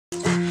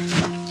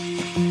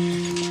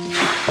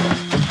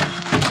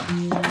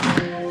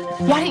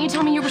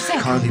tell me you were sick?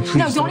 Carly, please.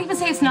 No, don't even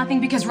say it's nothing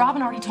because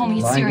Robin already told me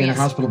it's Lying in serious.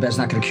 a hospital bed's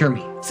not gonna cure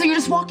me. So you're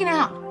just walking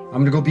out? I'm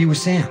gonna go be with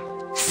Sam.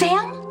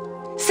 Sam?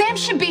 Sam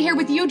should be here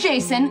with you,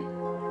 Jason.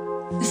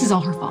 This is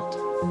all her fault.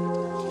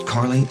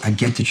 Carly, I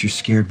get that you're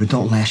scared, but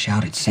don't lash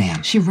out at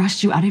Sam. She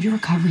rushed you out of your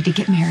recovery to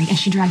get married, and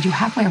she dragged you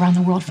halfway around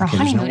the world for a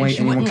honeymoon. There's no way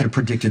anyone could have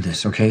predicted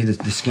this, okay?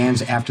 The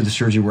scans after the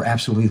surgery were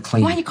absolutely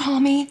clean. Why didn't you call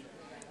me?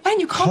 Why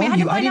didn't you call me?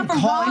 I didn't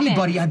call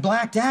anybody. I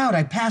blacked out.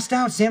 I passed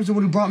out. Sam's the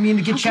one who brought me in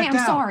to get checked out. Okay,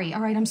 I'm sorry.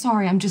 All right, I'm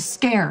sorry. I'm just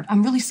scared.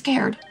 I'm really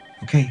scared.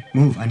 Okay,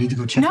 move. I need to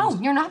go check. No,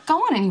 you're not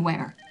going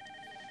anywhere.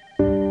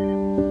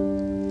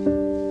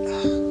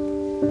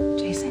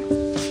 Jason?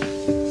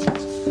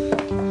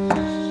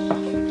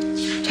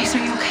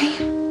 Jason, are you okay?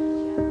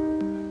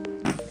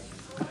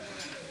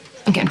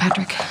 I'm getting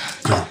Patrick.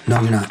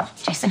 No, you're not.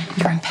 Jason,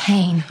 you're in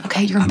pain,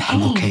 okay? You're in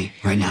pain. I'm okay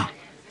right now.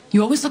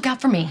 You always look out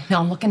for me. No,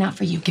 I'm looking out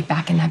for you. Get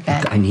back in that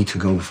bed. Look, I need to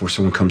go before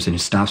someone comes in and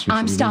stops me.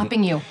 I'm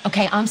stopping you,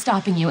 okay? I'm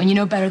stopping you, and you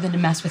know better than to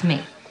mess with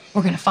me.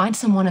 We're gonna find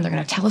someone, and they're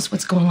gonna tell us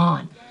what's going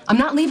on. I'm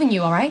not leaving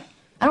you, all right?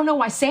 I don't know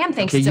why Sam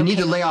thinks it's okay. You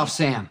need to lay off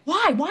Sam.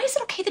 Why? Why is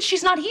it okay that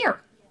she's not here?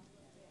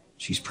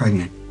 She's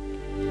pregnant.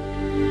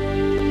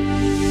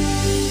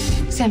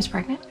 Sam's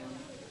pregnant?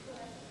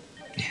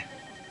 Yeah.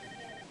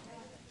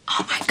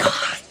 Oh, my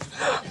God.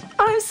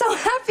 I'm so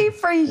happy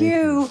for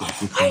you.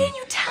 Why didn't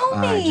you tell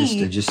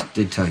me? I just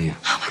did tell you.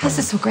 Oh, my God, this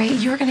is so great.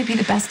 You're going to be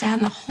the best dad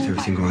in the whole With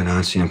everything going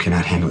on, Sam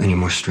cannot handle any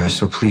more stress,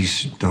 so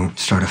please don't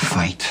start a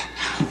fight.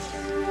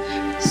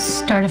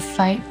 Start a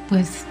fight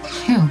with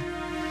who?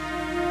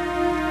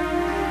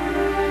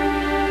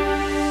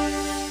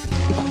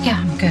 Yeah,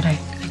 I'm good. I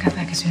got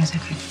back as soon as I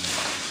could.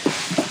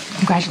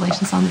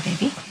 Congratulations on the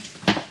baby.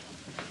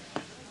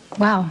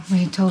 Wow,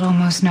 we told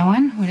almost no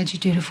one. What did you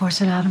do to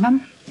force it out of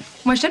him?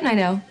 Why shouldn't I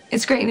know?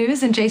 It's great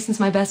news, and Jason's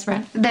my best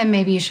friend. Then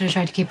maybe you should have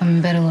tried to keep him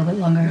in bed a little bit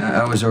longer.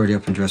 I was already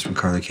up and dressed when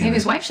Carly came Maybe in.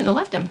 his wife shouldn't have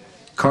left him.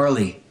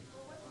 Carly.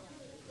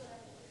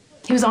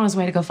 He was on his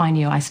way to go find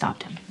you. I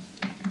stopped him.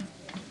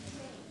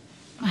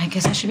 I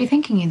guess I should be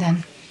thanking you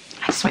then.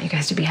 I just want you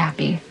guys to be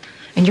happy.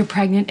 And you're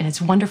pregnant, and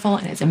it's wonderful,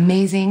 and it's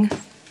amazing.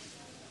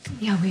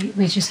 Yeah,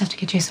 we just have to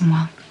get Jason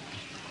well.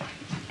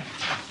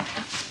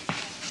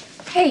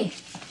 Hey,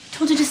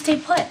 told you to stay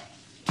put.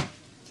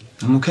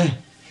 I'm okay.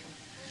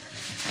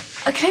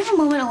 Can I have a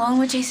moment alone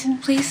with Jason,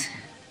 please?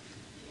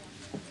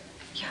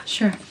 Yeah,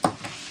 sure.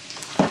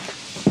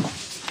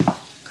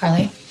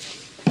 Carly?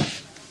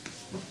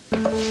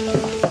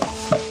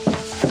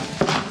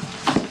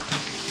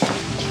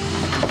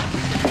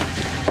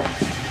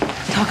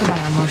 Talk about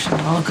an emotional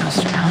roller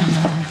coaster. I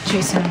know.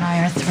 Jason and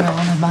I are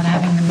thrilled about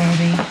having the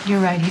baby.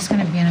 You're right, he's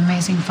going to be an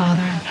amazing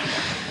father.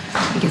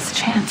 He gets a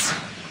chance.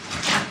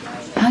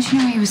 How'd you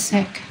know he was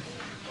sick?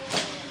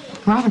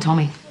 Robin told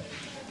me.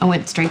 I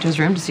went straight to his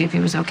room to see if he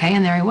was okay,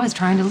 and there he was,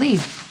 trying to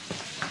leave.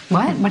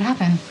 What? What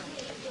happened?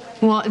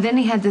 Well, then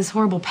he had this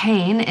horrible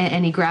pain,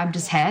 and he grabbed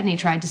his head, and he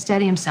tried to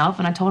steady himself,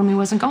 and I told him he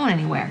wasn't going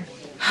anywhere.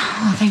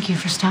 Well, thank you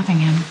for stopping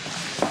him.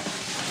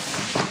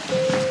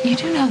 You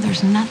do know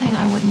there's nothing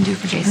I wouldn't do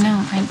for Jason.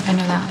 No, I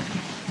know that.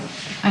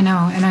 I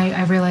know, and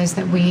I realize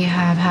that we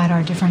have had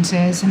our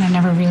differences, and I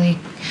never really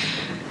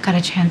got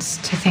a chance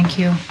to thank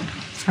you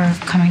for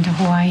coming to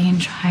Hawaii and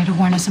try to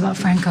warn us about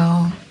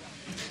Franco.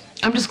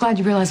 I'm just glad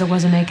you realized I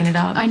wasn't making it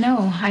up. I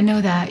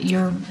know that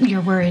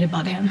you're worried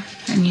about him,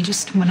 and you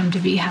just want him to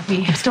be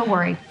happy. I'm still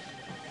worried.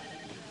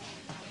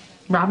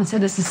 Robin said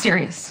this is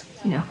serious,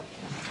 you know.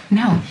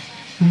 No,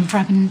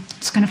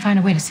 Robin's gonna find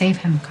a way to save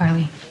him,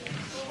 Carly.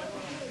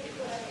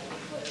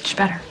 She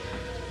better.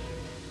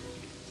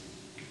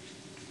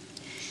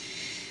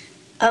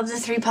 Of the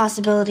 3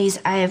 possibilities,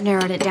 I have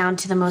narrowed it down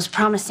to the most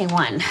promising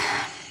one.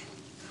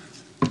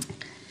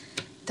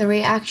 The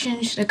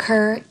reaction should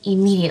occur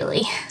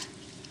immediately.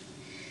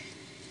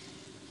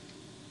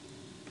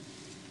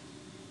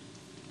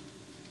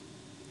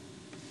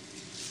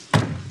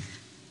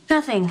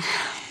 Nothing.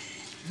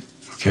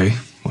 Okay,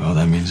 well,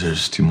 that means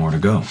there's 2 more to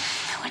go.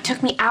 It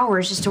took me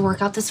hours just to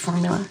work out this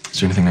formula. Is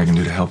there anything I can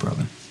do to help,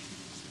 Robin?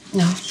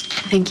 No,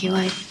 thank you.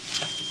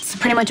 It's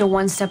pretty much a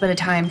one step at a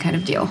time kind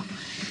of deal.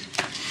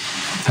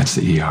 That's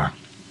the ER.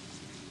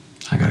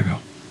 I gotta go.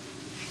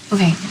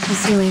 Okay, I'll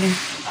see you later.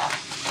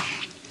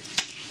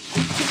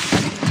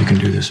 You can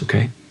do this,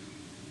 okay?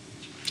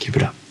 Keep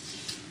it up.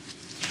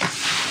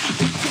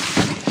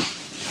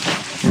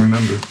 And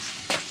remember,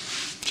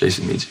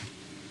 Jason needs you.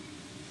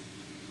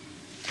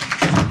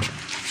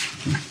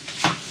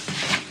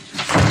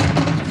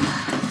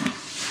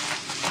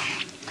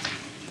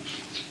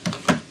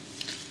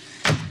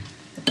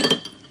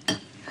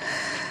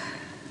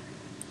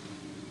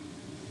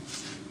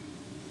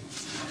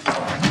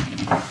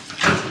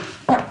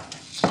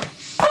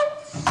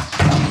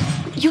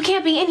 You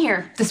can't be in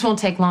here. This won't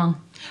take long.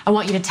 I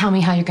want you to tell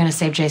me how you're going to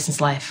save Jason's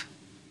life.